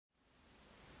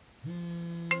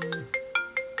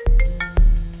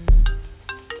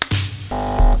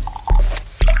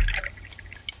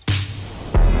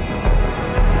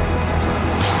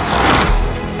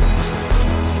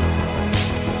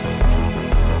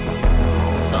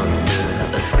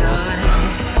sky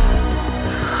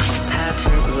of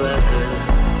patterned leather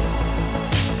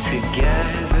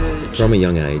together. From a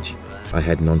young age, I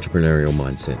had an entrepreneurial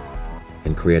mindset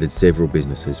and created several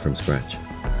businesses from scratch.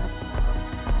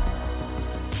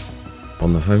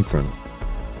 On the home front,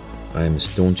 I am a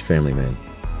staunch family man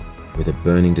with a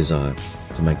burning desire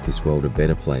to make this world a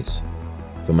better place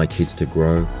for my kids to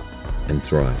grow and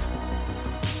thrive.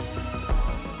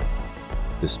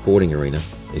 The sporting arena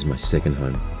is my second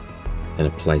home and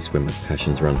a place where my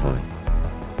passions run high.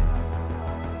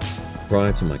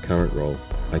 Prior to my current role,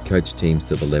 I coached teams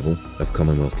to the level of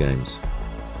Commonwealth Games.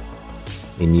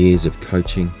 In years of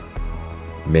coaching,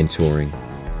 mentoring,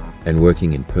 and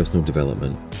working in personal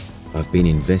development, I've been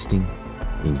investing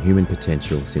in human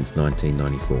potential since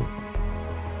 1994.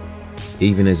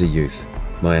 Even as a youth,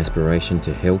 my aspiration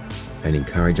to help and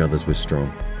encourage others was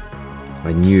strong.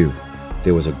 I knew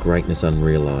there was a greatness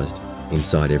unrealized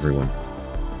inside everyone.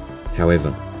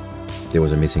 However, there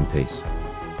was a missing piece.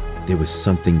 There was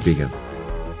something bigger.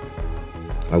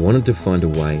 I wanted to find a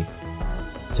way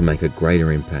to make a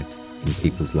greater impact in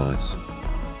people's lives.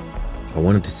 I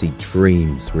wanted to see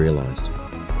dreams realized.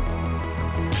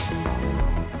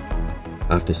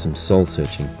 After some soul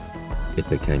searching, it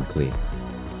became clear.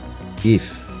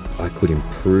 If I could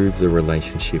improve the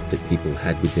relationship that people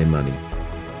had with their money,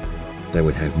 they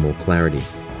would have more clarity,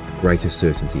 greater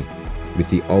certainty, with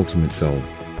the ultimate goal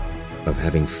of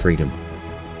having freedom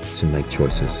to make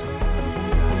choices.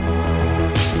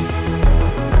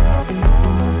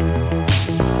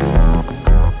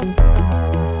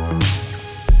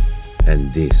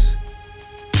 And this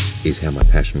is how my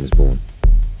passion was born.